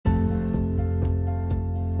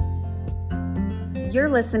You're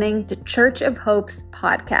listening to Church of Hope's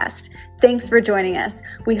podcast. Thanks for joining us.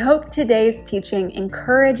 We hope today's teaching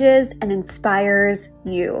encourages and inspires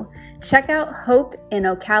you. Check out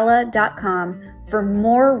hopeinocala.com for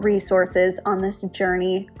more resources on this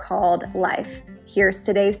journey called life. Here's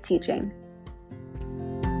today's teaching.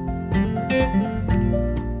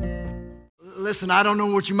 Listen, I don't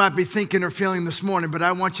know what you might be thinking or feeling this morning, but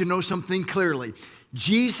I want you to know something clearly.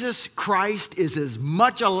 Jesus Christ is as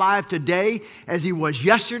much alive today as he was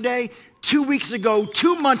yesterday, 2 weeks ago,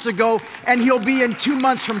 2 months ago, and he'll be in 2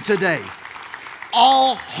 months from today.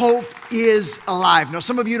 All hope is alive. Now,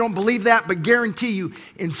 some of you don't believe that, but guarantee you,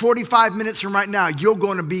 in 45 minutes from right now, you're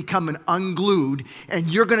going to be coming unglued, and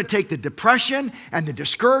you're going to take the depression and the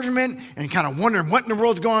discouragement and kind of wondering what in the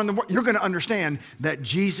world's going on. You're going to understand that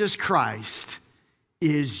Jesus Christ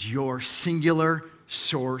is your singular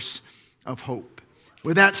source of hope.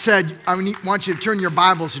 With that said, I want you to turn your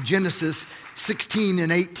Bibles to Genesis 16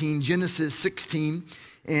 and 18. Genesis 16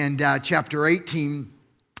 and chapter 18.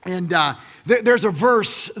 And there's a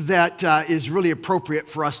verse that is really appropriate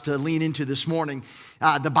for us to lean into this morning.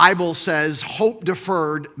 The Bible says, hope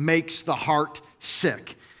deferred makes the heart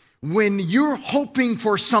sick. When you're hoping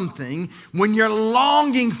for something, when you're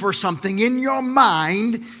longing for something in your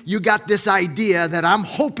mind, you got this idea that I'm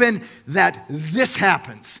hoping that this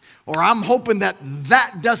happens. Or I'm hoping that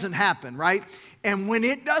that doesn't happen, right? And when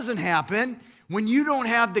it doesn't happen, when you don't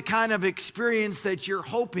have the kind of experience that you're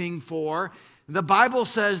hoping for, the Bible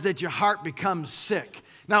says that your heart becomes sick.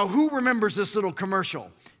 Now, who remembers this little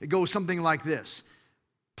commercial? It goes something like this.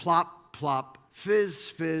 Plop, plop,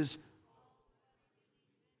 fizz, fizz.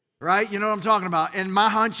 Right? You know what I'm talking about. And my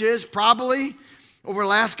hunch is probably over the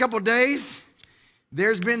last couple of days,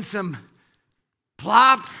 there's been some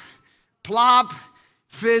plop, plop,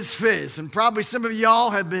 fizz, fizz. And probably some of y'all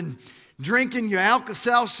have been drinking your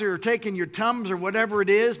Alka-Seltzer or taking your Tums or whatever it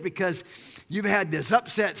is because you've had this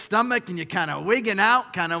upset stomach and you're kind of wigging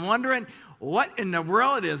out, kind of wondering what in the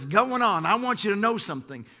world is going on. I want you to know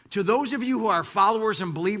something. To those of you who are followers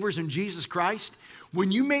and believers in Jesus Christ,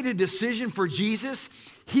 when you made a decision for Jesus,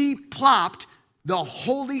 he plopped the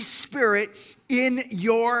Holy Spirit in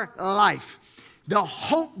your life. The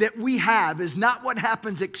hope that we have is not what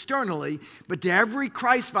happens externally, but to every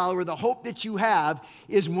Christ follower, the hope that you have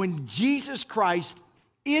is when Jesus Christ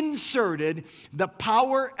inserted the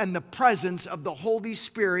power and the presence of the Holy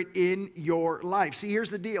Spirit in your life. See, here's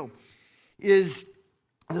the deal, is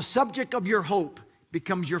the subject of your hope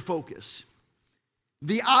becomes your focus.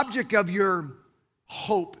 The object of your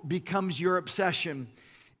hope becomes your obsession.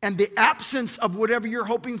 And the absence of whatever you're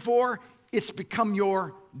hoping for, it's become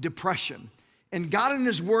your depression. And God in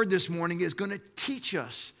his word this morning is going to teach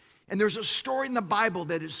us. And there's a story in the Bible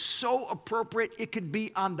that is so appropriate, it could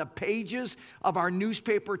be on the pages of our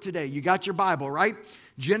newspaper today. You got your Bible, right?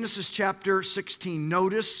 Genesis chapter 16.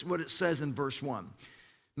 Notice what it says in verse 1.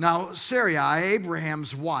 Now, Sarai,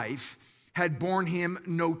 Abraham's wife, had borne him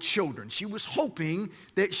no children. She was hoping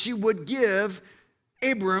that she would give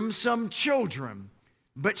Abram some children.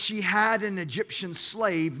 But she had an Egyptian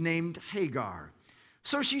slave named Hagar.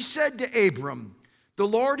 So she said to Abram, the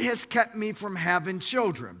Lord has kept me from having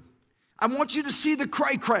children. I want you to see the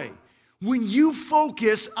cray-cray. When you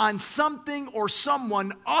focus on something or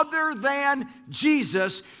someone other than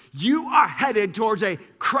Jesus, you are headed towards a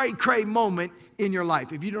cray-cray moment in your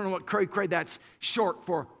life. If you don't know what cray-cray, that's short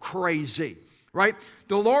for crazy, right?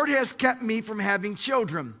 The Lord has kept me from having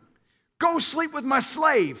children. Go sleep with my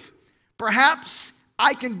slave. Perhaps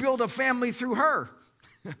I can build a family through her.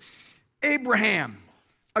 Abraham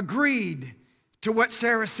agreed to what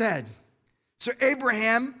Sarah said. So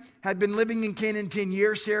Abraham had been living in Canaan 10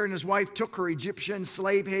 years. Sarah and his wife took her Egyptian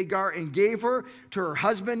slave Hagar and gave her to her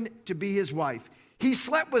husband to be his wife. He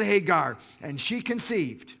slept with Hagar and she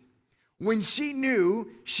conceived. When she knew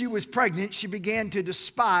she was pregnant, she began to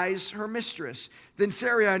despise her mistress. Then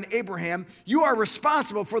Sarah and Abraham, you are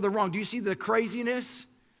responsible for the wrong. Do you see the craziness?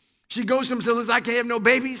 She goes to him and says, listen, I can't have no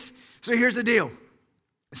babies. So here's the deal.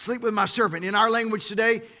 Sleep with my servant. In our language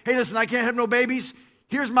today, hey, listen, I can't have no babies.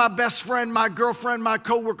 Here's my best friend, my girlfriend, my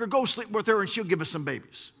coworker. Go sleep with her and she'll give us some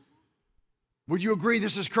babies. Would you agree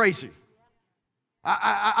this is crazy?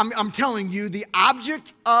 I'm telling you, the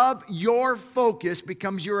object of your focus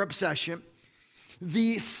becomes your obsession.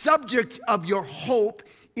 The subject of your hope,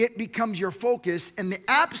 it becomes your focus. And the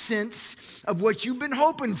absence of what you've been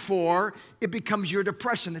hoping for, it becomes your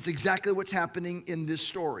depression. That's exactly what's happening in this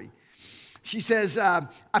story. She says, I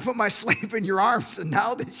put my slave in your arms, and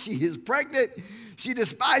now that she is pregnant, she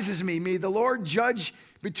despises me. May the Lord judge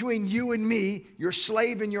between you and me, your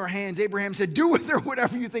slave in your hands. Abraham said, do with her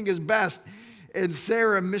whatever you think is best. and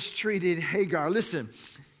Sarah mistreated Hagar. Listen,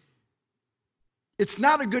 it's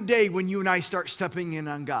not a good day when you and I start stepping in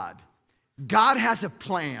on God. God has a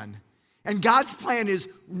plan, and God's plan is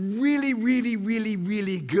really, really, really,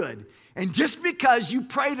 really good. And just because you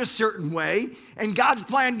prayed a certain way and God's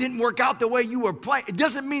plan didn't work out the way you were planning, it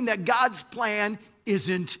doesn't mean that God's plan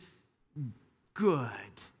isn't good.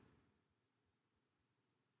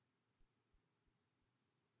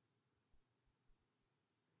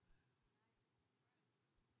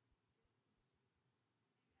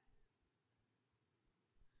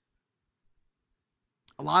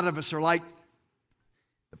 A lot of us are like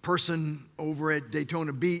the person over at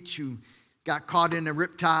Daytona Beach who got caught in a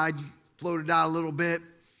riptide, floated out a little bit.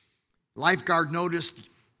 Lifeguard noticed,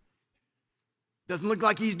 doesn't look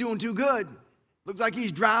like he's doing too good. Looks like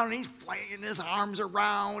he's drowning. He's flailing his arms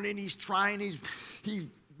around and he's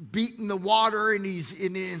beating the water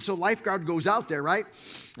and so lifeguard goes out there, right?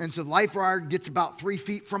 And so the lifeguard gets about 3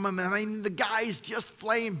 feet from him. I mean, the guy's just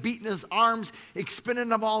flaying, beating his arms,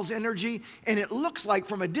 expending of all his energy. And it looks like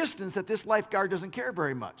from a distance that this lifeguard doesn't care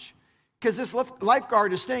very much, because this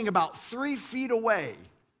lifeguard is staying about 3 feet away,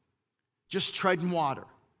 just treading water.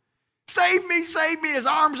 Save me, save me. His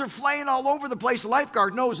arms are flaying all over the place. The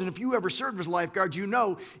lifeguard knows, and if you ever served as a lifeguard, you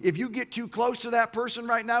know if you get too close to that person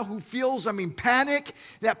right now who feels, panic,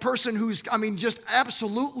 that person who's, just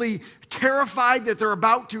absolutely terrified that they're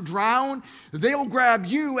about to drown, they'll grab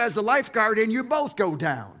you as the lifeguard and you both go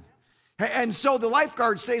down. And so the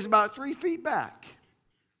lifeguard stays about 3 feet back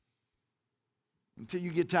until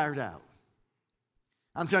you get tired out.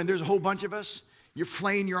 I'm telling you, there's a whole bunch of us. You're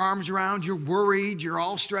flaying your arms around, you're worried, you're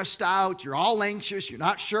all stressed out, you're all anxious, you're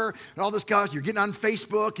not sure, and all this stuff. You're getting on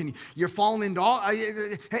Facebook and you're falling into all.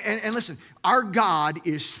 And listen, our God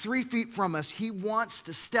is 3 feet from us. He wants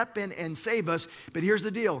to step in and save us. But here's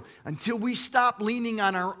the deal. Until we stop leaning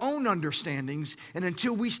on our own understandings and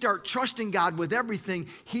until we start trusting God with everything,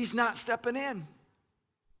 He's not stepping in.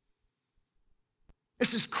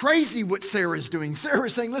 This is crazy what Sarah is doing. Sarah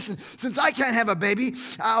is saying, listen, since I can't have a baby,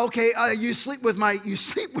 you sleep with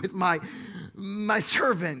my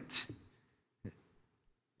servant.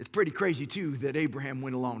 It's pretty crazy, too, that Abraham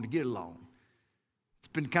went along to get along. It's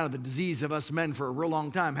been kind of the disease of us men for a real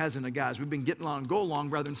long time, hasn't it, guys? We've been getting along and go along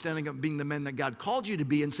rather than standing up and being the men that God called you to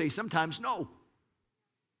be and say sometimes no.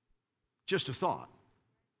 Just a thought.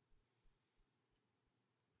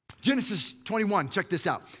 Genesis 21, check this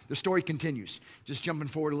out. The story continues. Just jumping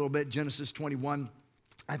forward a little bit, Genesis 21.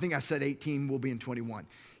 I think I said 18, we'll be in 21.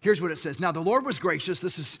 Here's what it says. Now the Lord was gracious.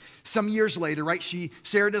 This is some years later, right?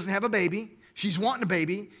 Sarah doesn't have a baby. She's wanting a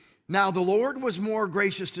baby. Now the Lord was more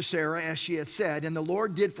gracious to Sarah, as she had said, and the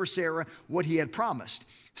Lord did for Sarah what he had promised.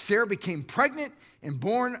 Sarah became pregnant and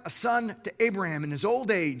bore a son to Abraham in his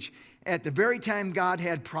old age at the very time God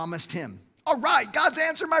had promised him. All right, God's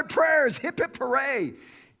answered my prayers. Hip, hip, hooray.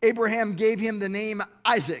 Abraham gave him the name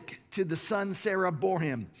Isaac to the son Sarah bore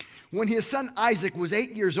him. When his son Isaac was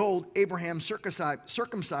 8 years old, Abraham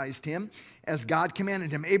circumcised him as God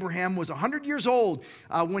commanded him. Abraham was 100 years old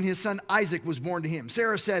when his son Isaac was born to him.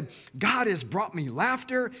 Sarah said, God has brought me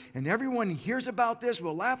laughter, and everyone who hears about this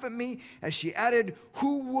will laugh at me. As she added,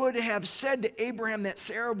 who would have said to Abraham that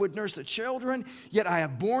Sarah would nurse the children? Yet I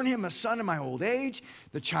have borne him a son in my old age.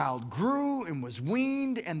 The child grew and was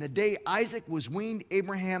weaned, and the day Isaac was weaned,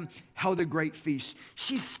 Abraham held a great feast.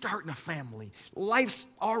 She's starting a family. Life's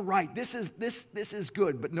all right. This is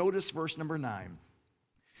good. But notice verse number 9.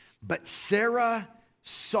 But Sarah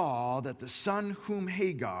saw that the son whom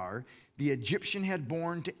Hagar, the Egyptian, had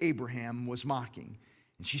borne to Abraham was mocking.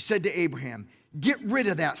 And she said to Abraham, get rid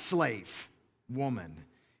of that slave woman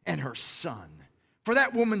and her son, for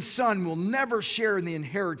that woman's son will never share in the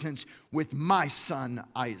inheritance with my son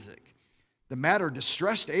Isaac. The matter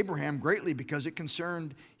distressed Abraham greatly because it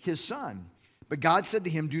concerned his son. But God said to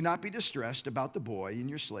him, do not be distressed about the boy and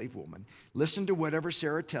your slave woman. Listen to whatever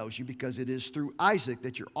Sarah tells you, because it is through Isaac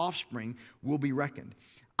that your offspring will be reckoned.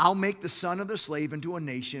 I'll make the son of the slave into a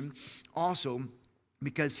nation also,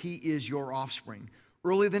 because he is your offspring.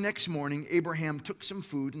 Early the next morning, Abraham took some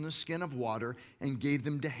food and a skin of water and gave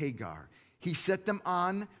them to Hagar. He set them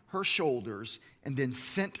on her shoulders and then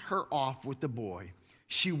sent her off with the boy.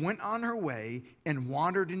 She went on her way and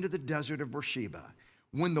wandered into the desert of Beersheba.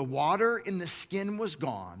 When the water in the skin was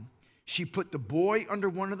gone, she put the boy under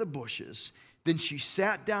one of the bushes. Then she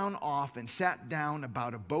sat down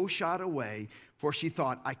about a bow shot away, for she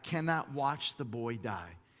thought, I cannot watch the boy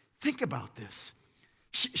die. Think about this.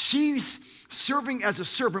 She's serving as a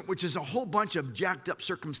servant, which is a whole bunch of jacked up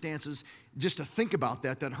circumstances. Just to think about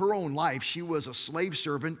that her own life, she was a slave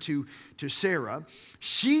servant to Sarah.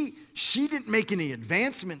 She didn't make any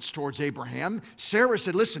advancements towards Abraham. Sarah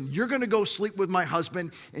said, listen, you're going to go sleep with my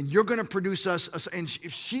husband and you're going to produce us. And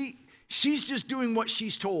she's just doing what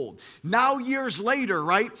she's told. Now, years later,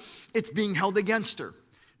 right, it's being held against her.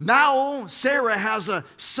 Now, Sarah has a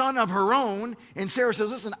son of her own, and Sarah says,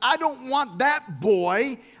 listen, I don't want that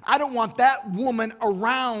boy, I don't want that woman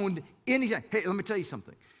around anytime. Hey, let me tell you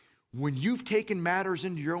something. When you've taken matters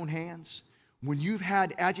into your own hands, when you've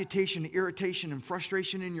had agitation, irritation, and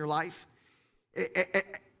frustration in your life,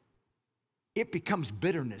 it becomes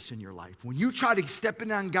bitterness in your life. When you try to step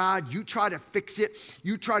in on God, you try to fix it,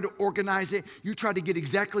 you try to organize it, you try to get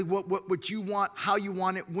exactly what you want, how you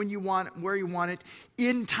want it, when you want it, where you want it.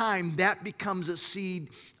 In time, that becomes a seed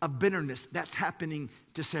of bitterness. That's happening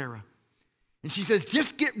to Sarah. And she says,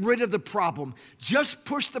 just get rid of the problem. Just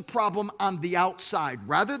push the problem on the outside.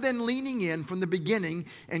 Rather than leaning in from the beginning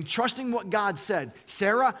and trusting what God said,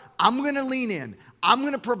 Sarah, I'm going to lean in. I'm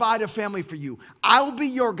going to provide a family for you. I'll be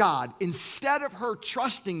your God. Instead of her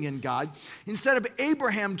trusting in God, instead of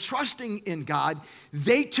Abraham trusting in God,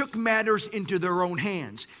 they took matters into their own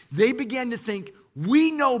hands. They began to think,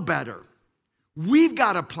 we know better. We've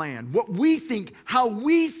got a plan. What we think, how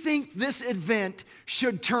we think this event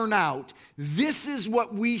should turn out. This is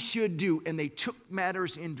what we should do. And they took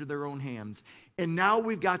matters into their own hands. And now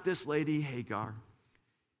we've got this lady, Hagar.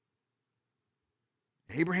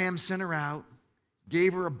 Abraham sent her out.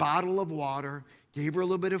 Gave her a bottle of water, gave her a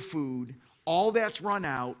little bit of food. All that's run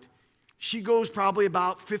out. She goes probably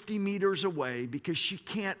about 50 meters away because she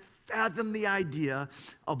can't fathom the idea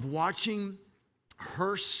of watching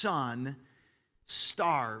her son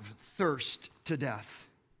starve, thirst to death.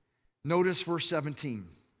 Notice verse 17.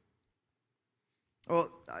 Well,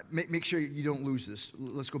 make sure you don't lose this.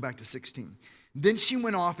 Let's go back to 16. Then she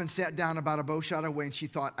went off and sat down about a bow shot away, and she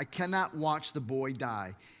thought, I cannot watch the boy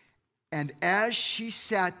die. And as she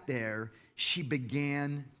sat there, she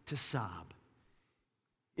began to sob.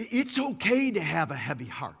 It's okay to have a heavy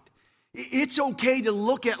heart. It's okay to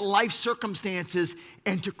look at life circumstances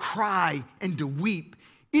and to cry and to weep.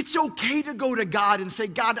 It's okay to go to God and say,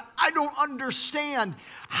 God, I don't understand.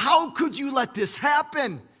 How could you let this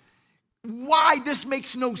happen? Why? This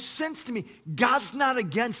makes no sense to me. God's not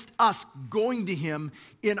against us going to him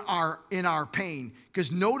in our pain.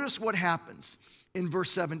 Because notice what happens. In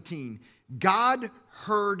verse 17, God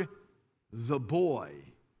heard the boy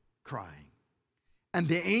crying. And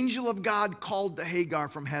the angel of God called to Hagar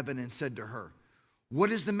from heaven and said to her,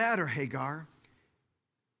 what is the matter, Hagar?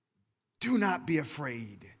 Do not be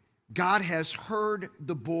afraid. God has heard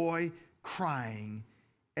the boy crying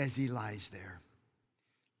as he lies there.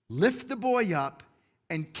 Lift the boy up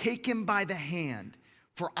and take him by the hand,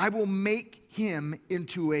 for I will make him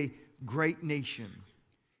into a great nation.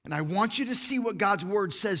 And I want you to see what God's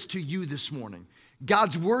word says to you this morning.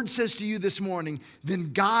 God's word says to you this morning,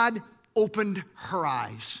 then God opened her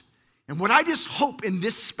eyes. And what I just hope in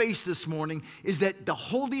this space this morning is that the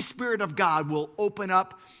Holy Spirit of God will open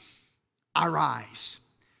up our eyes.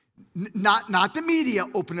 Not the media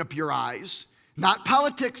open up your eyes. Not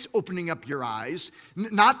politics opening up your eyes.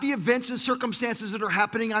 Not the events and circumstances that are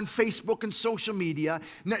happening on Facebook and social media.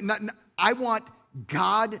 I want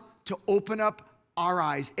God to open up our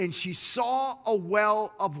eyes. And she saw a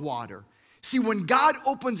well of water. See, when God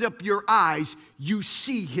opens up your eyes, you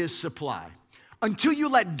see his supply. Until you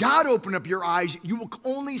let God open up your eyes, you will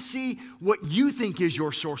only see what you think is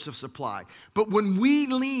your source of supply. But when we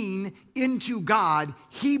lean into God,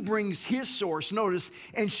 he brings his source. Notice,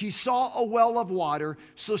 and she saw a well of water,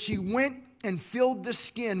 so she went and filled the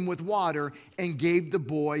skin with water and gave the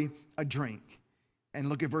boy a drink. And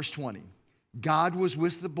look at verse 20. God was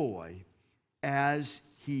with the boy as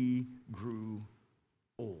he grew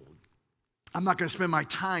old. I'm not going to spend my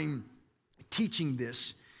time teaching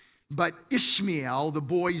this, but Ishmael, the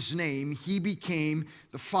boy's name, he became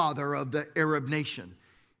the father of the Arab nation.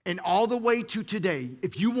 And all the way to today,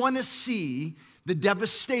 if you want to see the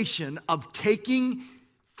devastation of taking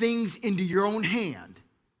things into your own hand,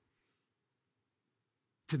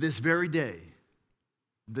 to this very day,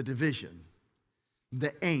 the division,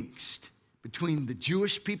 the angst between the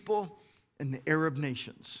Jewish people and the Arab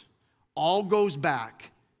nations all goes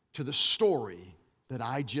back to the story that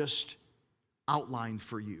I just outlined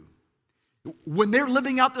for you. When they're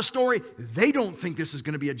living out the story, they don't think this is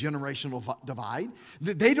going to be a generational divide.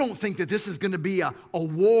 They don't think that this is going to be a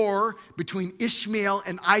war between Ishmael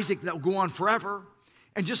and Isaac that will go on forever.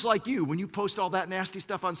 And just like you, when you post all that nasty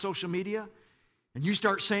stuff on social media, and you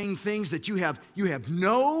start saying things that you have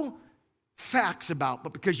no facts about,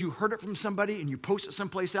 but because you heard it from somebody and you post it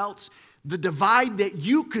someplace else, the divide that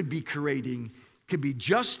you could be creating could be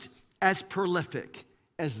just as prolific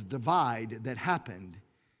as the divide that happened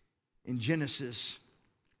in Genesis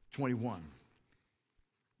 21.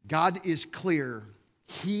 God is clear.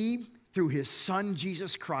 He, through his Son,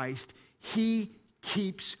 Jesus Christ, he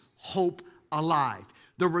keeps hope alive.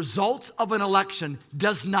 The results of an election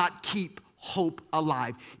does not keep hope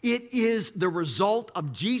alive. It is the result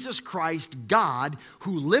of Jesus Christ, God,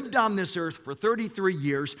 who lived on this earth for 33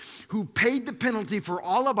 years, who paid the penalty for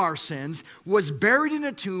all of our sins, was buried in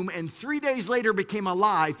a tomb, and 3 days later became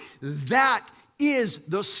alive. That is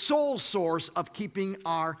the sole source of keeping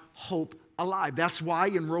our hope alive. That's why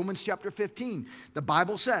in Romans chapter 15, the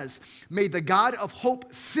Bible says, "May the God of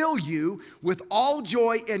hope fill you with all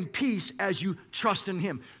joy and peace as you trust in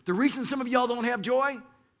him." The reason some of y'all don't have joy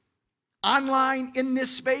online in this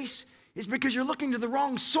space is because you're looking to the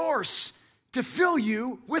wrong source to fill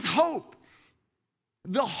you with hope.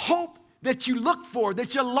 The hope that you look for,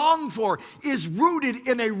 that you long for, is rooted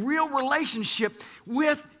in a real relationship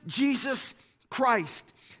with Jesus Christ.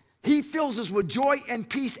 He fills us with joy and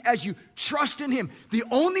peace as you trust in him. The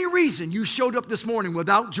only reason you showed up this morning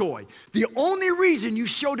without joy, the only reason you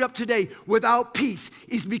showed up today without peace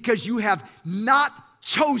is because you have not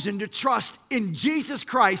chosen to trust in Jesus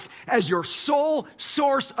Christ as your sole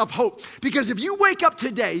source of hope. Because if you wake up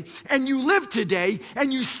today and you live today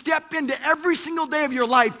and you step into every single day of your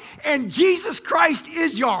life and Jesus Christ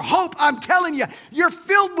is your hope, I'm telling you, you're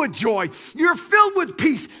filled with joy. You're filled with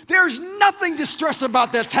peace. There's nothing to stress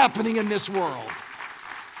about that's happening in this world.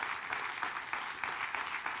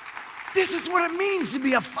 This is what it means to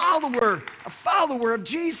be a follower of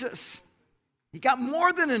Jesus. You got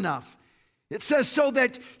more than enough. It says, so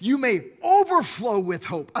that you may overflow with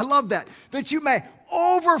hope. I love that. That you may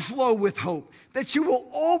overflow with hope. That you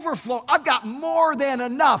will overflow. I've got more than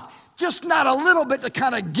enough. Just not a little bit to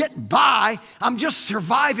kind of get by. I'm just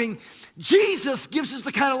surviving. Jesus gives us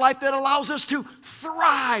the kind of life that allows us to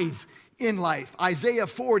thrive in life. Isaiah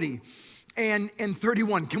 40 and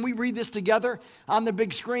 31. Can we read this together on the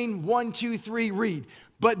big screen? 1, 2, 3, read.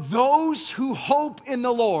 But those who hope in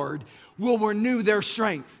the Lord will renew their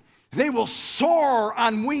strength. They will soar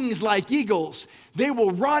on wings like eagles. They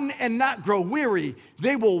will run and not grow weary.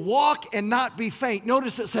 They will walk and not be faint.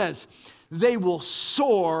 Notice it says, they will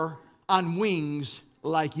soar on wings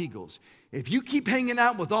like eagles. If you keep hanging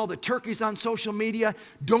out with all the turkeys on social media,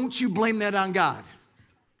 don't you blame that on God.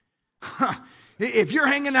 If you're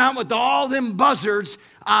hanging out with all them buzzards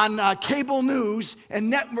on cable news and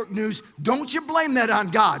network news, don't you blame that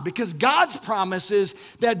on God. Because God's promise is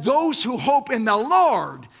that those who hope in the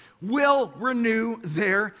Lord will renew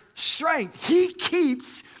their strength. He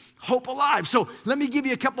keeps hope alive. So let me give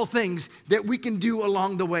you a couple things that we can do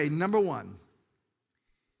along the way. Number one,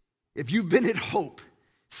 if you've been at Hope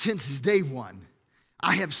since day one,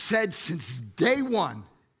 I have said since day one,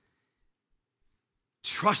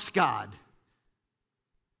 trust God.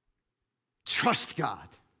 Trust God.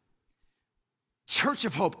 Church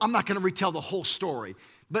of Hope, I'm not going to retell the whole story,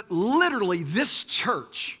 but literally this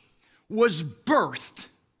church was birthed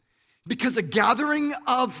because a gathering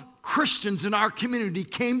of Christians in our community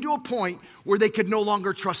came to a point where they could no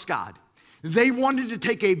longer trust God. They wanted to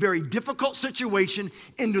take a very difficult situation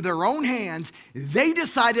into their own hands. They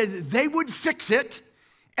decided they would fix it,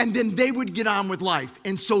 and then they would get on with life.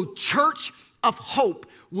 And so Church of Hope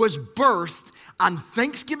was birthed on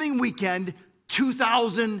Thanksgiving weekend,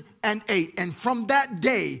 2008. And from that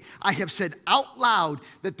day, I have said out loud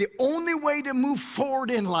that the only way to move forward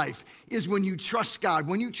in life is when you trust God.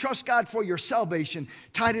 When you trust God for your salvation.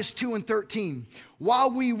 Titus 2 and 13.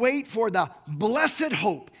 While we wait for the blessed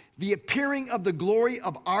hope, the appearing of the glory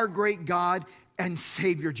of our great God and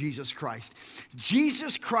Savior Jesus Christ.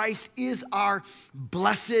 Jesus Christ is our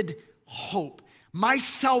blessed hope. My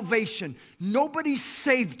salvation, nobody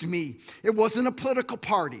saved me. It wasn't a political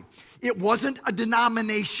party. It wasn't a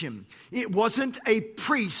denomination. It wasn't a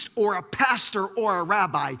priest or a pastor or a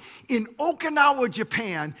rabbi. In Okinawa,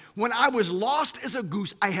 Japan, when I was lost as a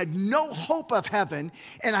goose, I had no hope of heaven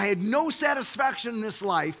and I had no satisfaction in this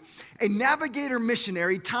life. A navigator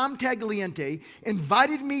missionary, Tom Tagliente,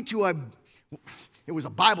 invited me to it was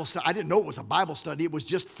a Bible study. I didn't know it was a Bible study. It was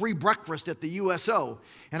just free breakfast at the USO.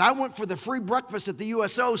 And I went for the free breakfast at the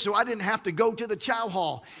USO so I didn't have to go to the chow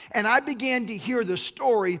hall. And I began to hear the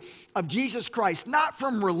story of Jesus Christ, not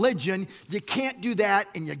from religion, you can't do that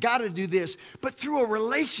and you got to do this, but through a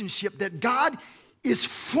relationship that God is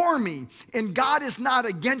for me and God is not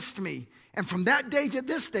against me. And from that day to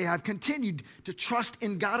this day, I've continued to trust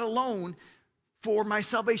in God alone for my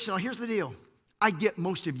salvation. Now, here's the deal. I get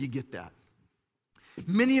most of you get that.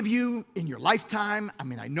 Many of you in your lifetime,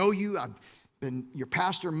 I know you. I've been your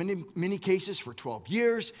pastor in many cases for 12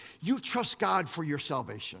 years. You trust God for your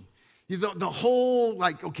salvation. The whole,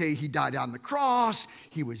 okay, he died on the cross,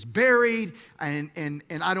 he was buried, and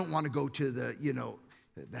I don't want to go to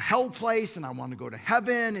the hell place, and I want to go to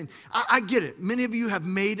heaven. And I get it. Many of you have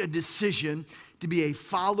made a decision to be a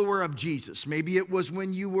follower of Jesus. Maybe it was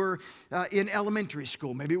when you were in elementary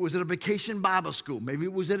school. Maybe it was at a vacation Bible school. Maybe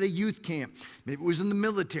it was at a youth camp. Maybe it was in the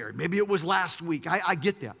military. Maybe it was last week. I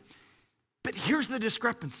get that. But here's the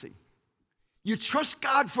discrepancy. You trust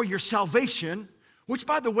God for your salvation, which,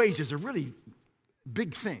 by the way, is a really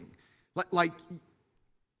big thing. Like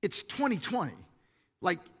it's 2020.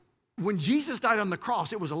 When Jesus died on the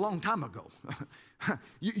cross, it was a long time ago.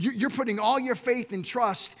 You're putting all your faith and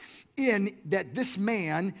trust in that this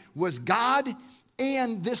man was God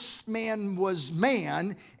and this man was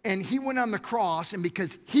man, and he went on the cross, and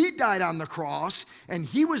because he died on the cross and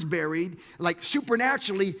he was buried,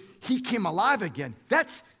 supernaturally, he came alive again.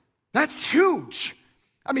 That's huge.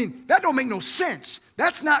 That don't make no sense.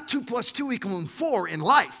 That's not 2 + 2 = 4 in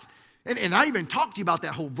life. And I even talked to you about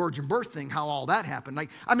that whole virgin birth thing, how all that happened.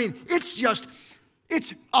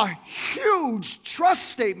 It's a huge trust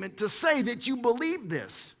statement to say that you believe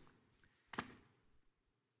this.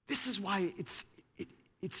 This is why it's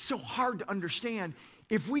so hard to understand.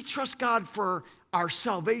 If we trust God for our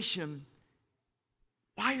salvation,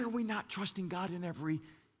 why are we not trusting God in every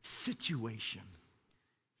situation?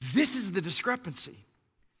 This is the discrepancy.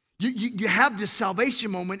 You have this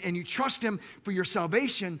salvation moment and you trust him for your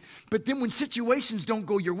salvation, but then when situations don't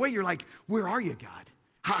go your way, you're like, where are you, God?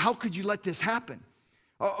 How could you let this happen?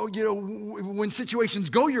 When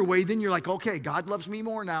situations go your way, then you're like, okay, God loves me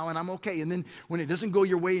more now and I'm okay. And then when it doesn't go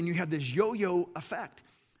your way and you have this yo-yo effect.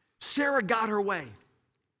 Sarah got her way.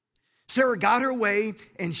 Sarah got her way,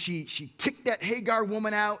 and she kicked that Hagar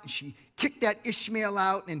woman out, and she kicked that Ishmael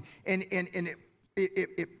out, and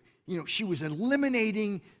she was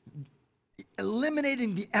eliminating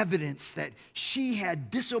the evidence that she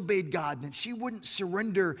had disobeyed God, and that she wouldn't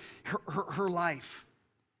surrender her life.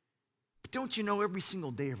 But don't you know, every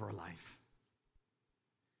single day of her life,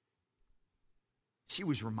 she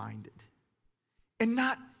was reminded. And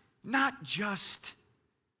not just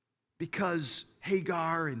because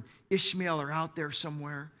Hagar and Ishmael are out there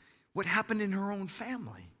somewhere. What happened in her own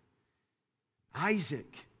family?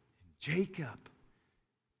 Isaac, Jacob,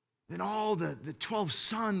 then all the 12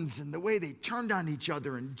 sons and the way they turned on each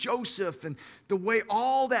other, and Joseph, and the way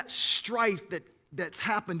all that strife that's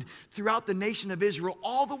happened throughout the nation of Israel,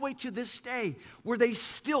 all the way to this day, where they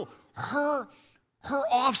still, her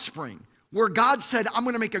offspring, where God said, I'm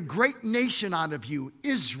going to make a great nation out of you,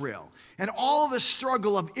 Israel. And all of the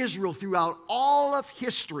struggle of Israel throughout all of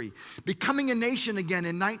history, becoming a nation again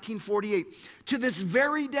in 1948, to this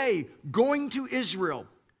very day, going to Israel,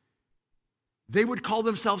 they would call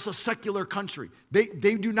themselves a secular country.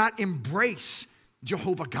 They do not embrace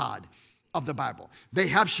Jehovah God of the Bible. They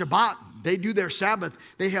have Shabbat. They do their Sabbath.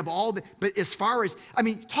 They have all the, but as far as,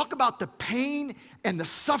 talk about the pain and the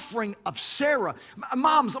suffering of Sarah.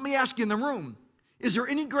 Moms, let me ask you in the room, is there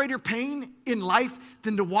any greater pain in life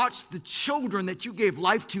than to watch the children that you gave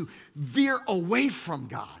life to veer away from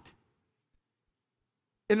God?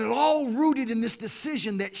 And it all rooted in this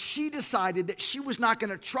decision that she decided that she was not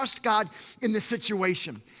going to trust God in this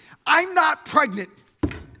situation. I'm not pregnant,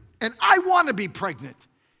 and I want to be pregnant.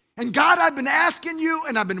 And God, I've been asking you,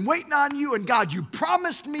 and I've been waiting on you, and God, you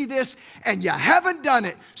promised me this, and you haven't done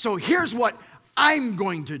it. So here's what I'm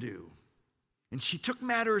going to do. And she took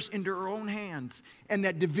matters into her own hands, and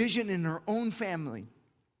that division in her own family.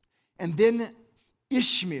 And then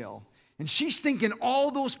Ishmael. And she's thinking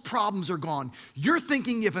all those problems are gone. You're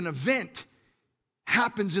thinking if an event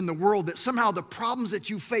happens in the world that somehow the problems that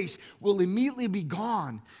you face will immediately be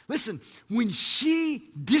gone. Listen, when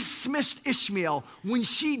she dismissed Ishmael, when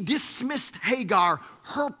she dismissed Hagar,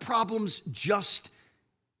 her problems just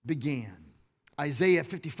began. Isaiah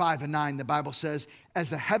 55:9, the Bible says,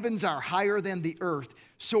 as the heavens are higher than the earth,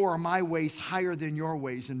 so are my ways higher than your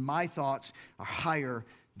ways, and my thoughts are higher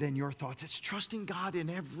than your thoughts. It's trusting God in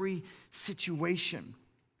every situation.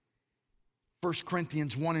 1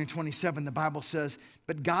 Corinthians 1:27, the Bible says,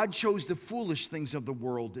 but God chose the foolish things of the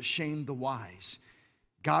world to shame the wise.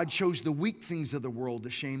 God chose the weak things of the world to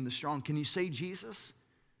shame the strong. Can you say Jesus?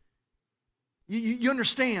 You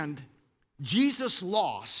understand, Jesus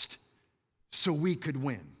lost so we could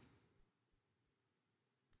win.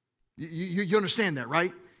 You understand that,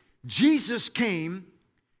 right? Jesus came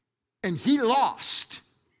and he lost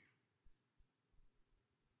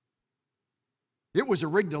It was a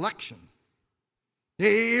rigged election.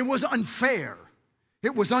 It was unfair.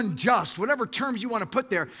 It was unjust, whatever terms you want to put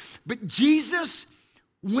there. But Jesus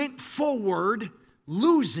went forward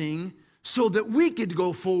losing so that we could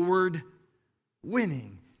go forward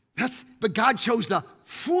winning. But God chose the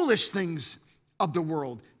foolish things of the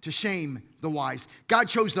world to shame the wise. God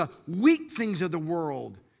chose the weak things of the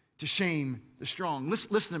world to shame the strong.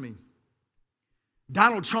 Listen to me.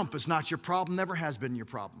 Donald Trump is not your problem, never has been your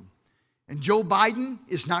problem. And Joe Biden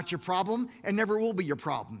is not your problem and never will be your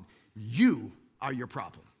problem. You are your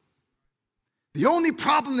problem. The only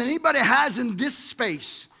problem that anybody has in this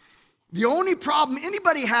space, the only problem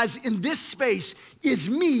anybody has in this space is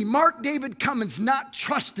me, Mark David Cummins, not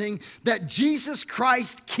trusting that Jesus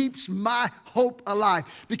Christ keeps my hope alive.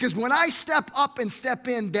 Because when I step up and step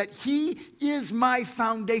in, that He is my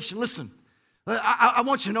foundation. Listen, I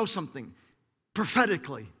want you to know something.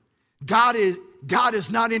 Prophetically, God is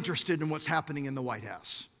not interested in what's happening in the White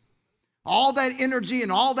House. All that energy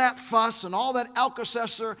and all that fuss and all that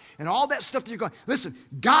Alka-Seltzer and all that stuff that you're going, listen,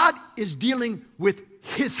 God is dealing with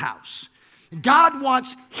His house. God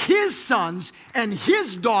wants His sons and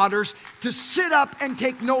His daughters to sit up and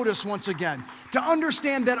take notice once again, to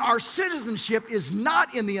understand that our citizenship is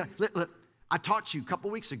not in the, I taught you a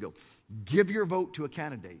couple weeks ago, give your vote to a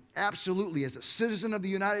candidate. Absolutely, as a citizen of the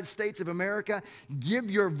United States of America,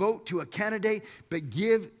 give your vote to a candidate, but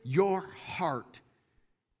give your heart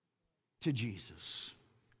to Jesus.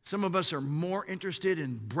 Some of us are more interested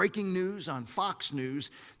in breaking news on Fox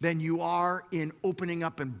News than you are in opening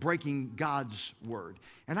up and breaking God's word.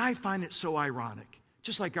 And I find it so ironic,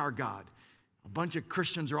 just like our God. A bunch of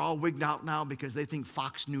Christians are all wigged out now because they think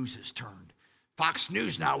Fox News has turned. Fox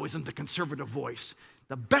News now isn't the conservative voice.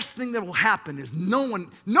 The best thing that will happen is no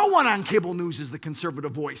one on cable news is the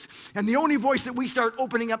conservative voice. And the only voice that we start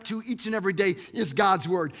opening up to each and every day is God's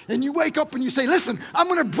word. And you wake up and you say, listen, I'm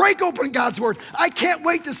going to break open God's word. I can't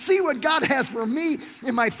wait to see what God has for me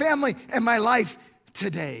and my family and my life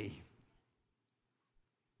today.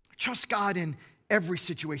 Trust God in every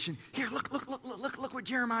situation. Here, look what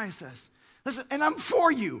Jeremiah says. Listen, and I'm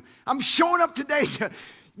for you. I'm showing up today to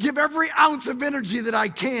give every ounce of energy that I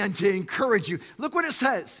can to encourage you. Look what it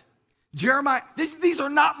says. Jeremiah, these are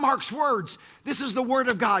not Mark's words. This is the word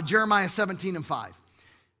of God, Jeremiah 17:5.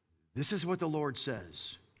 This is what the Lord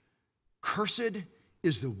says. Cursed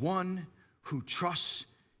is the one who trusts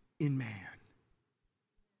in man.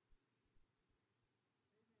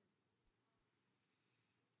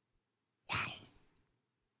 Wow.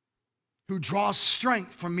 Who draws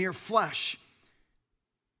strength from mere flesh,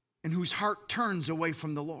 and whose heart turns away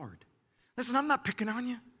from the Lord. Listen, I'm not picking on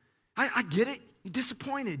you. I get it. You're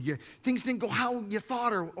disappointed. Things didn't go how you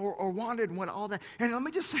thought or wanted and all that. And let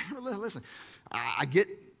me just say, listen, I get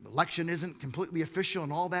election isn't completely official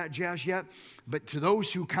and all that jazz yet, but to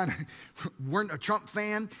those who kind of weren't a Trump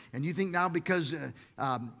fan, and you think now because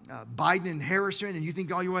Biden and Harris are in, and you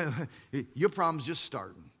think, your problem's just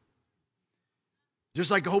starting. Just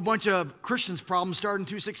like a whole bunch of Christians' problems started in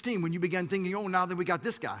 2016 when you began thinking, now that we got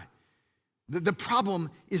this guy. The problem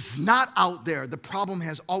is not out there. The problem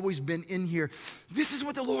has always been in here. This is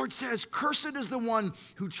what the Lord says. Cursed is the one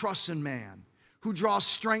who trusts in man, who draws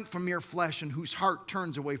strength from mere flesh, and whose heart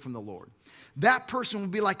turns away from the Lord. That person will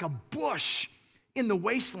be like a bush in the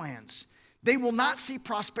wastelands. They will not see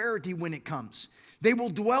prosperity when it comes. They will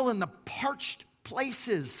dwell in the parched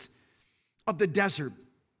places of the desert,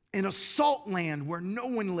 in a salt land where no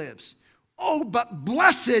one lives. Oh, but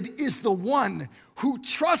blessed is the one who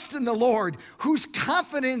trusts in the Lord, whose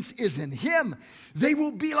confidence is in Him. They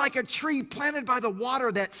will be like a tree planted by the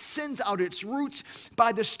water that sends out its roots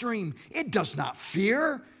by the stream. It does not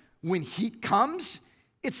fear when heat comes.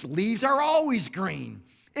 Its leaves are always green.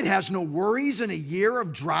 It has no worries in a year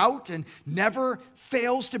of drought and never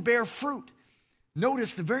fails to bear fruit.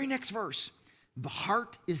 Notice the very next verse. The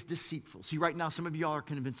heart is deceitful. See, right now, some of y'all are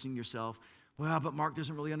convincing yourself, well, but Mark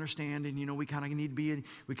doesn't really understand, and we kind of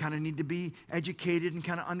need to be educated and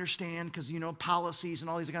kind of understand because policies and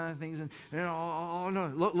all these kind of things. And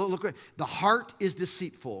no, look, the heart is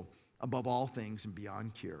deceitful above all things and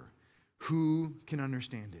beyond cure. Who can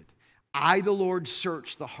understand it? I, the Lord,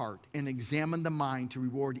 search the heart and examine the mind to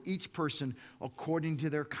reward each person according to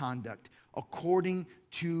their conduct, according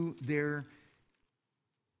to their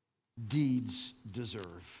deeds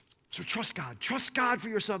deserve. So trust God. Trust God for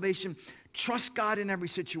your salvation. Trust God in every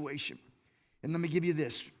situation. And let me give you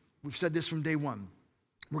this. We've said this from day one.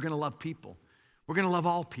 We're going to love people. We're going to love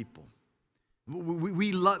all people.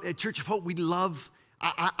 We love, at Church of Hope,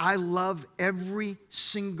 I love every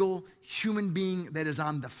single human being that is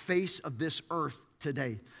on the face of this earth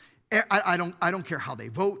today. I don't care how they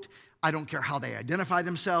vote. I don't care how they identify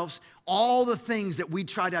themselves. All the things that we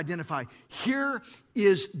try to identify. Here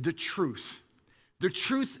is the truth. The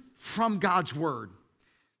truth from God's word.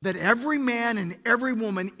 That every man and every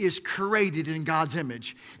woman is created in God's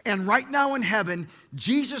image. And right now in heaven,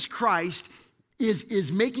 Jesus Christ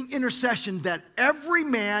is making intercession that every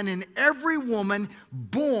man and every woman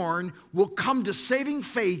born will come to saving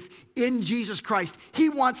faith in Jesus Christ. He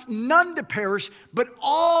wants none to perish, but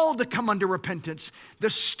all to come unto repentance. The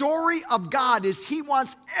story of God is He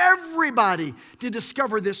wants everybody to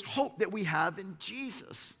discover this hope that we have in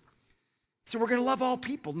Jesus. So we're going to love all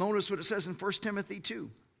people. Notice what it says in 1 Timothy 2.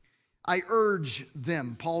 I urge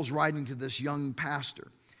them, Paul's writing to this young pastor.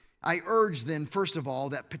 I urge then, first of all,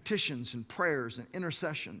 that petitions and prayers and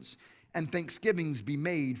intercessions and thanksgivings be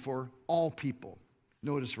made for all people.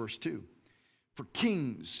 Notice verse 2. For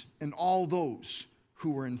kings and all those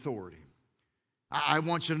who are in authority. I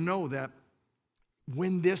want you to know that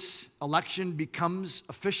when this election becomes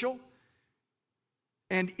official,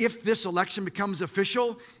 and if this election becomes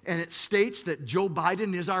official and it states that Joe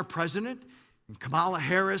Biden is our president and Kamala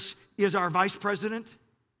Harris is our vice president,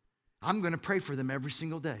 I'm going to pray for them every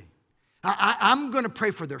single day. I'm going to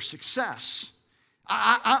pray for their success.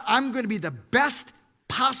 I'm going to be the best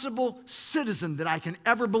possible citizen that I can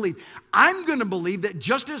ever believe. I'm going to believe that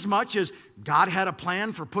just as much as God had a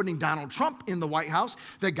plan for putting Donald Trump in the White House,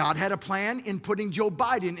 that God had a plan in putting Joe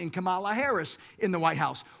Biden and Kamala Harris in the White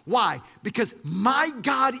House. Why? Because my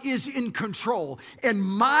God is in control, and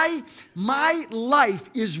my life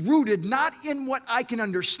is rooted not in what I can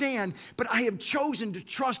understand, but I have chosen to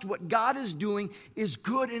trust what God is doing is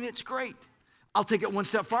good and it's great. I'll take it one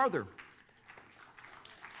step farther.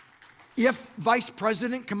 If Vice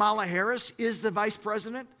President Kamala Harris is the vice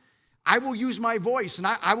president, I will use my voice and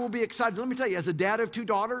I will be excited. Let me tell you, as a dad of 2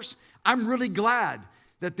 daughters, I'm really glad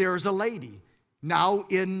that there is a lady now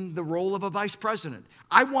in the role of a vice president.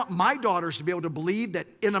 I want my daughters to be able to believe that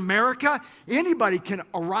in America, anybody can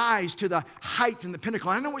arise to the height and the pinnacle.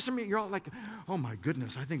 I know what some of you are all like, oh my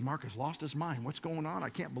goodness, I think Mark has lost his mind. What's going on? I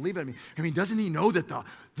can't believe it. I mean, doesn't he know that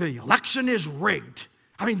the election is rigged?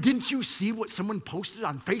 I mean, didn't you see what someone posted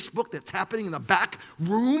on Facebook that's happening in the back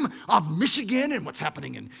room of Michigan and what's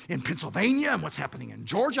happening in Pennsylvania and what's happening in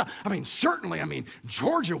Georgia? I mean, certainly,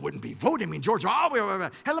 Georgia wouldn't be voting. Georgia,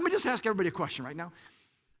 Hey, let me just ask everybody a question right now.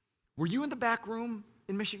 Were you in the back room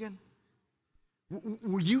in Michigan?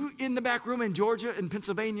 Were you in the back room in Georgia and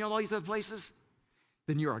Pennsylvania, all these other places?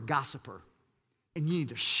 Then you're a gossiper, and you need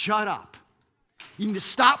to shut up. You need to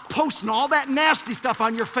stop posting all that nasty stuff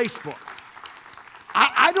on your Facebook.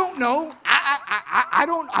 I don't know.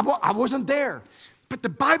 I wasn't there. But the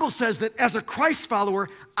Bible says that as a Christ follower,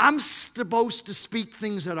 I'm supposed to speak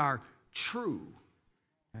things that are true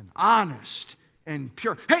and honest and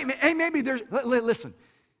pure. Hey, maybe listen,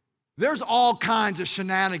 there's all kinds of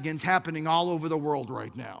shenanigans happening all over the world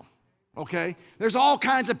right now. Okay? There's all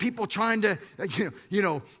kinds of people trying to,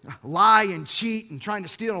 lie and cheat and trying to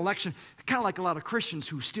steal an election. Kind of like a lot of Christians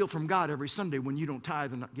who steal from God every Sunday when you don't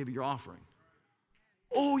tithe and not give your offering.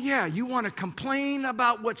 Oh yeah, you want to complain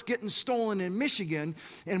about what's getting stolen in Michigan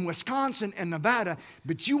and Wisconsin and Nevada,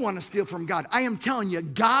 but you want to steal from God. I am telling you,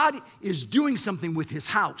 God is doing something with His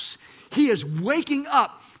house. He is waking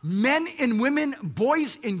up men and women,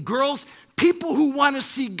 boys and girls, people who want to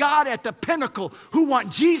see God at the pinnacle, who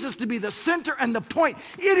want Jesus to be the center and the point.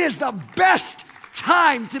 It is the best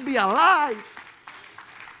time to be alive.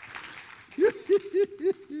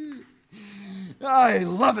 I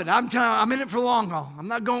love it. I'm in it for the long haul. I'm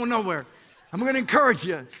not going nowhere. I'm going to encourage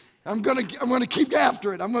you. I'm going to keep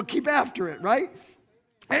after it. I'm going to keep after it, right?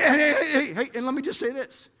 Hey, and let me just say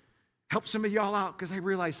this. Help some of y'all out, because I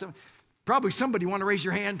realize probably somebody want to raise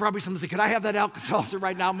your hand. Probably somebody say, could I have that Alka-Seltzer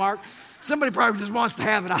right now, Mark? Somebody probably just wants to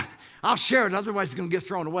have it. I'll share it. Otherwise, it's going to get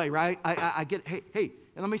thrown away, right? I get it. Hey,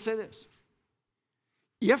 and let me say this.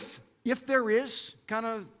 If there is kind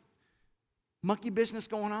of monkey business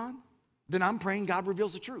going on, then I'm praying God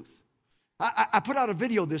reveals the truth. I put out a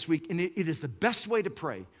video this week, and it is the best way to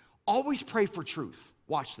pray. Always pray for truth.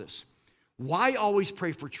 Watch this. Why always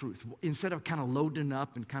pray for truth? Instead of kind of loading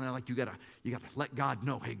up and kind of like you gotta let God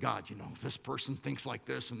know, hey, God, this person thinks like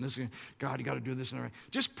this, and this, God, you got to do this. And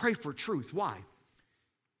just pray for truth. Why?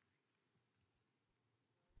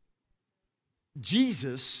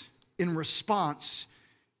 Jesus, in response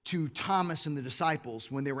to Thomas and the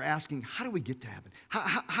disciples when they were asking, how do we get to heaven?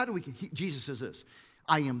 How do we get? Jesus says this,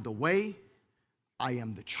 I am the way, I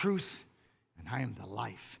am the truth, and I am the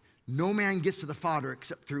life. No man gets to the Father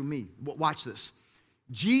except through me. Watch this.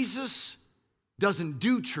 Jesus doesn't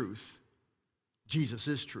do truth. Jesus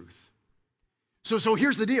is truth. So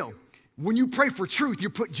here's the deal. when you pray for truth, you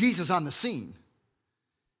put Jesus on the scene.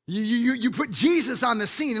 You put Jesus on the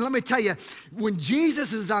scene. And let me tell you, when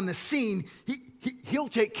Jesus is on the scene, he'll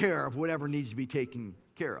take care of whatever needs to be taken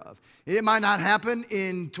care of. It might not happen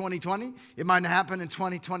in 2020. It might not happen in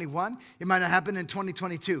 2021. It might not happen in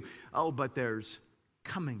 2022. Oh, but there's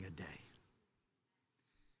coming a day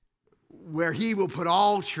where he will put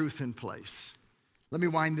all truth in place. Let me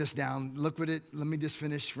wind this down. Look at it. Let me just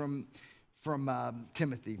finish from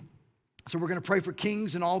Timothy. So we're going to pray for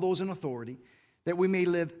kings and all those in authority, that we may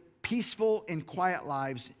live peaceful and quiet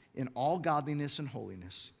lives in all godliness and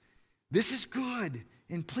holiness. This is good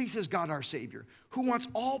and pleases God our Savior, who wants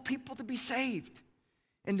all people to be saved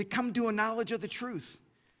and to come to a knowledge of the truth.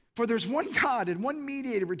 For there's one God and one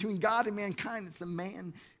mediator between God and mankind. It's the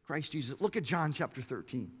man, Christ Jesus. Look at John chapter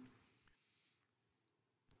 13.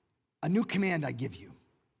 A new command I give you.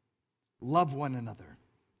 Love one another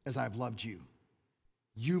as I've loved you.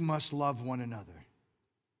 You must love one another.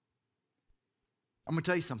 I'm going to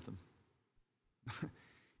tell you something.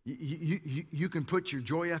 You can put your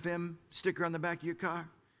Joy FM sticker on the back of your car.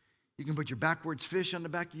 You can put your Backwards Fish on the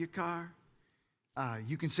back of your car.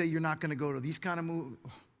 You can say you're not going to go to these kind of movies.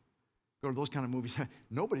 Go to those kind of movies.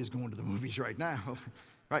 Nobody's going to the movies right now.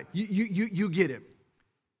 Right? You get it.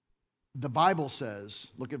 The Bible says,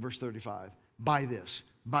 look at verse 35, by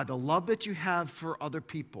the love that you have for other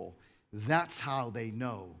people, that's how they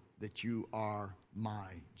know that you are my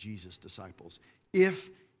Jesus disciples. If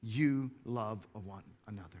you love one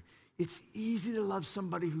another. It's easy to love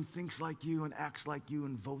somebody who thinks like you and acts like you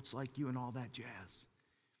and votes like you and all that jazz.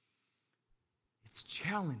 It's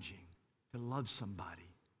challenging to love somebody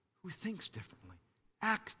who thinks differently,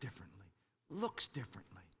 acts differently, looks differently.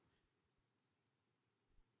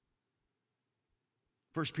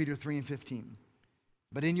 1 Peter 3:15.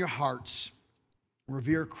 But in your hearts,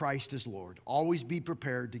 revere Christ as Lord. Always be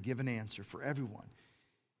prepared to give an answer for everyone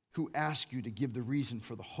who asks you to give the reason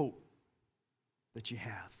for the hope that you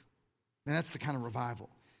have. And that's the kind of revival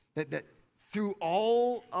that through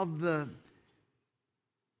all of the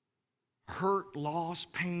hurt, loss,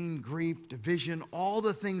 pain, grief, division, all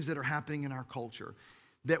the things that are happening in our culture,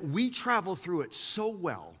 that we travel through it so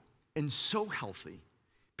well and so healthy,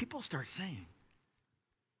 people start saying,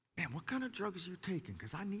 man, what kind of drugs are you taking?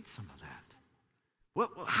 Because I need some of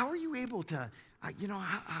that. How are you able to,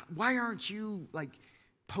 why aren't you like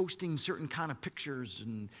posting certain kind of pictures,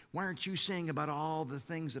 and why aren't you saying about all the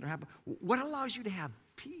things that are happening? What allows you to have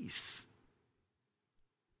peace?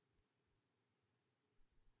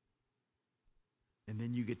 And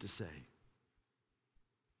then you get to say,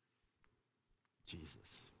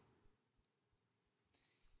 Jesus.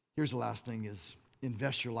 Here's the last thing is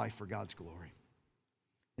invest your life for God's glory.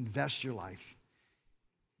 Invest your life.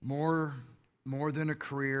 More than a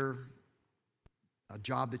career, a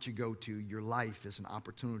job that you go to, your life is an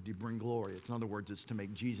opportunity to bring glory. In other words, it's to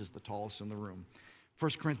make Jesus the tallest in the room.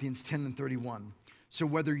 1 Corinthians 10:31. So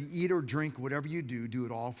whether you eat or drink, whatever you do, do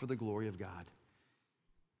it all for the glory of God.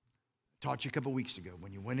 I taught you a couple weeks ago.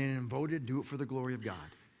 When you went in and voted, do it for the glory of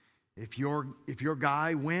God. If your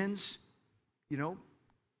guy wins,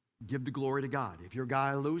 give the glory to God. If your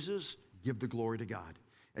guy loses, give the glory to God.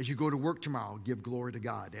 As you go to work tomorrow, give glory to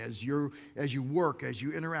God. As you work, as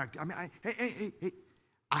you interact. I mean,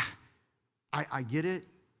 I get it.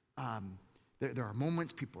 There are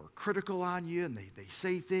moments people are critical on you, and they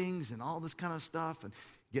say things and all this kind of stuff, and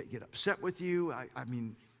get upset with you. I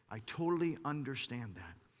mean, I totally understand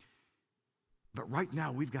that. But right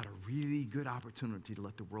now, we've got a really good opportunity to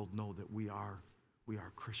let the world know that we are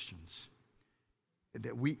Christians.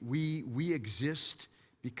 That we exist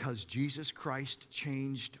because Jesus Christ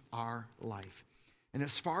changed our life. And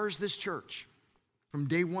as far as this church, from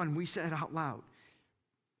day one, we said out loud,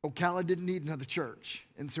 Ocala didn't need another church.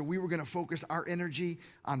 And so we were going to focus our energy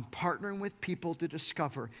on partnering with people to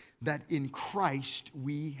discover that in Christ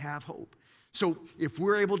we have hope. So if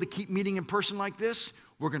we're able to keep meeting in person like this,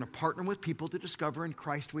 we're going to partner with people to discover in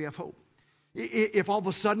Christ we have hope. If all of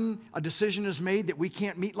a sudden a decision is made that we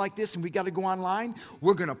can't meet like this and we got to go online,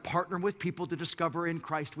 we're going to partner with people to discover in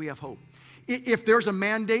Christ we have hope. If there's a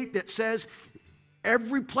mandate that says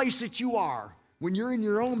every place that you are, when you're in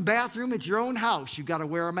your own bathroom at your own house, you've got to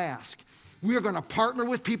wear a mask. We are going to partner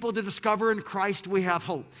with people to discover in Christ we have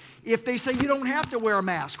hope. If they say you don't have to wear a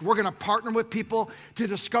mask, we're going to partner with people to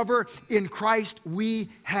discover in Christ we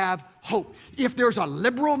have hope. If there's a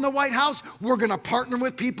liberal in the White House, we're going to partner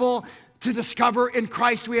with people to discover in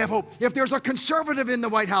Christ we have hope. If there's a conservative in the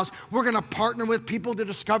White House, we're going to partner with people to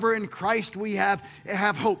discover in Christ we have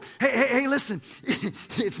hope. Hey, listen,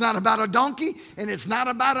 it's not about a donkey and it's not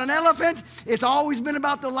about an elephant. It's always been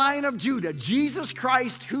about the Lion of Judah, Jesus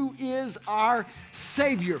Christ, who is our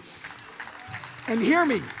Savior. And hear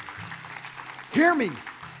me. Here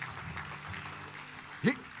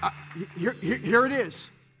it is.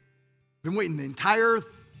 Been waiting the entire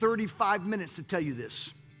 35 minutes to tell you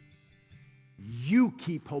this. You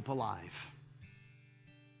keep hope alive.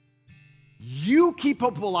 You keep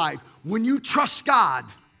hope alive when you trust God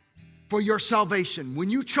for your salvation,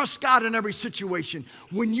 when you trust God in every situation,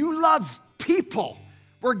 when you love people,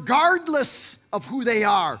 regardless of who they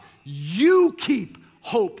are, you keep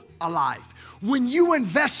hope alive. When you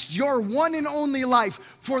invest your one and only life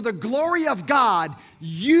for the glory of God,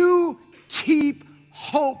 you keep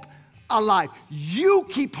hope alive. You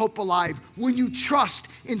keep hope alive when you trust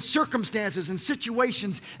in circumstances and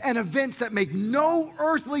situations and events that make no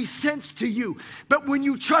earthly sense to you. But when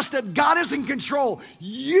you trust that God is in control,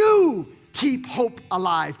 you keep hope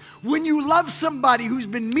alive. When you love somebody who's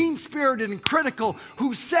been mean-spirited and critical,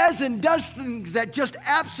 who says and does things that just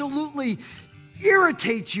absolutely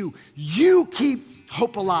irritate you, you keep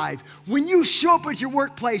hope alive. When you show up at your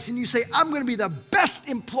workplace and you say, I'm going to be the best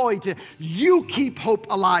employee today, you keep hope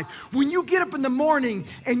alive. When you get up in the morning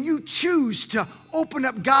and you choose to open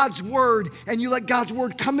up God's word and you let God's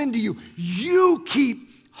word come into you, you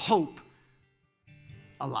keep hope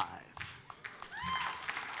alive.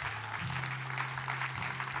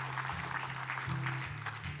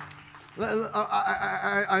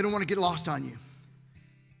 I don't want to get lost on you.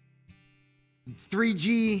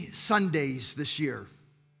 3G Sundays this year.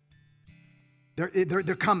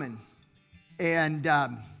 They're coming. And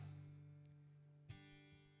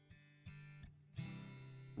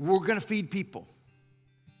we're going to feed people.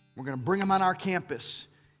 We're going to bring them on our campus.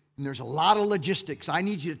 And there's a lot of logistics. I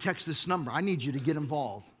need you to text this number. I need you to get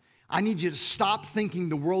involved. I need you to stop thinking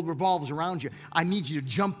the world revolves around you. I need you to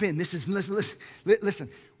jump in. Listen.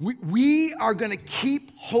 We are going to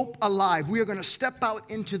keep hope alive. We are going to step out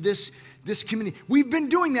into this community. We've been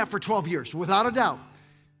doing that for 12 years, without a doubt.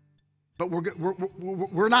 But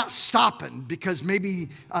we're not stopping because maybe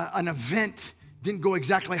an event didn't go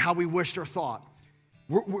exactly how we wished or thought.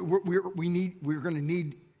 We're going to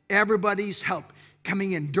need everybody's help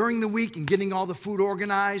coming in during the week and getting all the food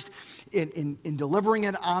organized and delivering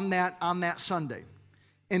it on that Sunday.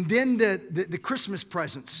 And then the Christmas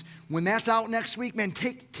presents, when that's out next week, man,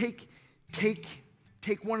 take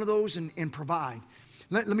one of those and provide.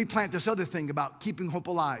 Let me plant this other thing about keeping hope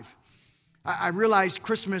alive. I realize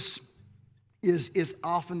Christmas is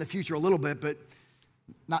off in the future a little bit, but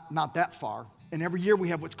not that far. And every year we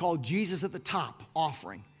have what's called Jesus at the Top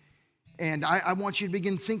offering. And I want you to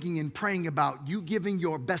begin thinking and praying about you giving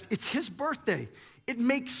your best. It's his birthday. It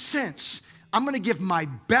makes sense. I'm going to give my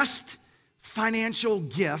best financial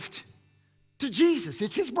gift to Jesus.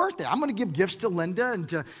 It's his birthday. I'm going to give gifts to Linda and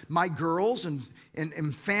to my girls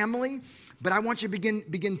and family. But I want you to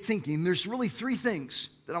begin thinking. There's really three things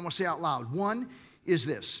that I want to say out loud. One is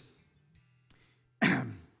this.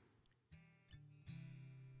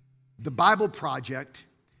 The Bible Project,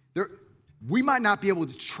 we might not be able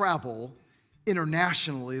to travel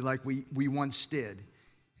internationally like we once did,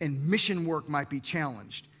 and mission work might be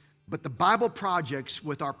challenged. But the Bible Projects,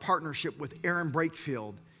 with our partnership with Aaron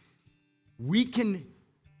Brakefield, we can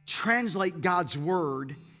translate God's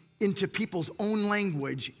word into people's own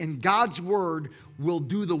language, and God's word will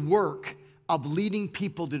do the work of leading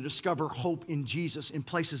people to discover hope in Jesus in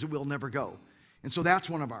places that we'll never go. And so that's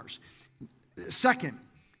one of ours. Second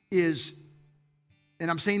is, and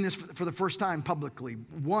I'm saying this for the first time publicly,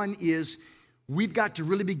 one is we've got to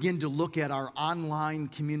really begin to look at our online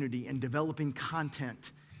community and developing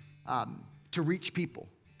content to reach people,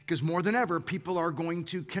 because more than ever, people are going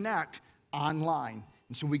to connect online,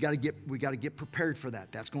 and so we got to get prepared for that.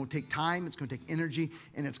 That's going to take time, it's going to take energy,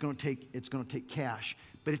 and it's going to take cash.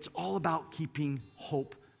 But it's all about keeping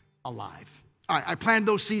hope alive. All right, I planted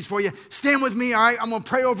those seeds for you. Stand with me. All right, I'm going to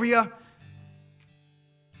pray over you.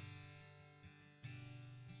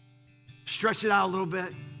 Stretch it out a little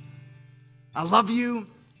bit. I love you.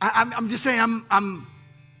 I'm just saying, I'm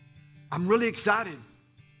really excited.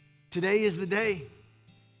 Today is the day.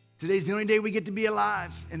 Today's the only day we get to be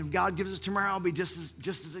alive. And if God gives us tomorrow, I'll be just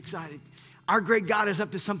as excited. Our great God is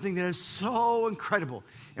up to something that is so incredible.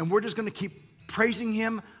 And we're just going to keep praising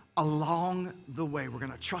him along the way. We're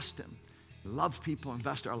going to trust him, love people,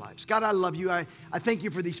 invest our lives. God, I love you. I thank you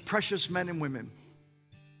for these precious men and women.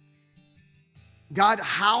 God,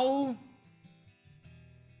 how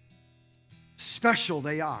special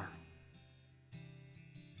they are.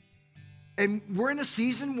 And we're in a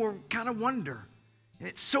season where we kind of wonder. And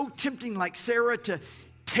it's so tempting, like Sarah, to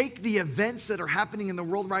take the events that are happening in the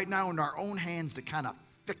world right now into our own hands to kind of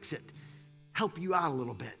fix it, help you out a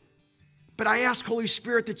little bit. But I ask, Holy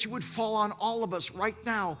Spirit, that you would fall on all of us right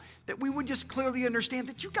now, that we would just clearly understand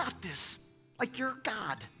that you got this, like you're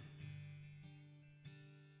God.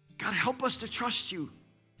 God, help us to trust you.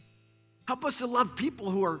 Help us to love people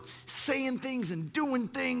who are saying things and doing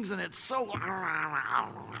things, and it's so...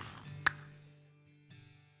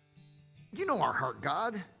 You know our heart,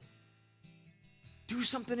 God. Do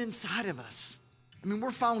something inside of us. I mean, we're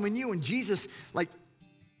following you, and Jesus, like,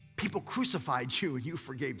 people crucified you, and you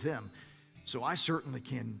forgave them. So I certainly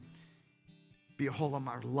can be a whole lot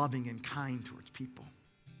more loving and kind towards people.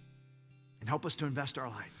 And help us to invest our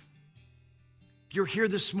life. If you're here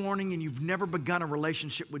this morning and you've never begun a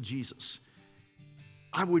relationship with Jesus,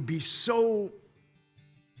 I would be so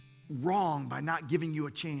wrong by not giving you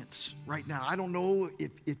a chance right now. I don't know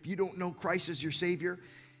if you don't know Christ as your Savior,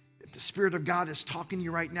 if the Spirit of God is talking to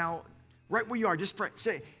you right now, right where you are, just pray,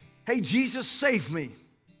 say, hey, Jesus, save me.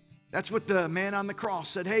 That's what the man on the cross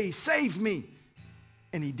said, hey, save me.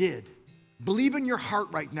 And he did. Believe in your heart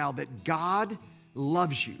right now that God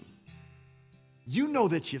loves you. You know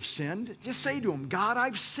that you've sinned. Just say to him, God,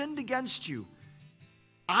 I've sinned against you.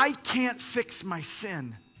 I can't fix my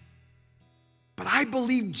sin. But I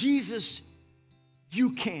believe, Jesus,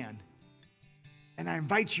 you can. And I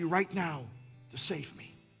invite you right now to save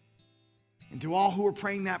me. And to all who are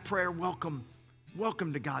praying that prayer, welcome.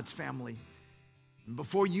 Welcome to God's family. And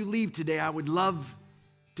before you leave today, I would love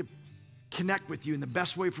to connect with you. And the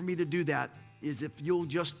best way for me to do that is if you'll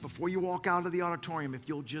just, before you walk out of the auditorium, if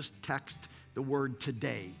you'll just text the word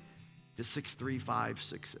today to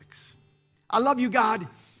 63566. I love you, God.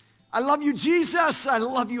 I love you, Jesus. I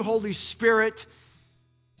love you, Holy Spirit.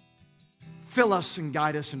 Fill us and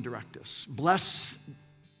guide us and direct us. Bless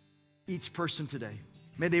each person today.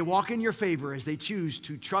 May they walk in your favor as they choose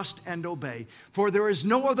to trust and obey. For there is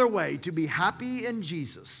no other way to be happy in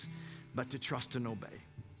Jesus but to trust and obey.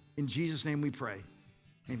 In Jesus' name we pray.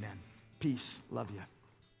 Amen. Peace. Love you.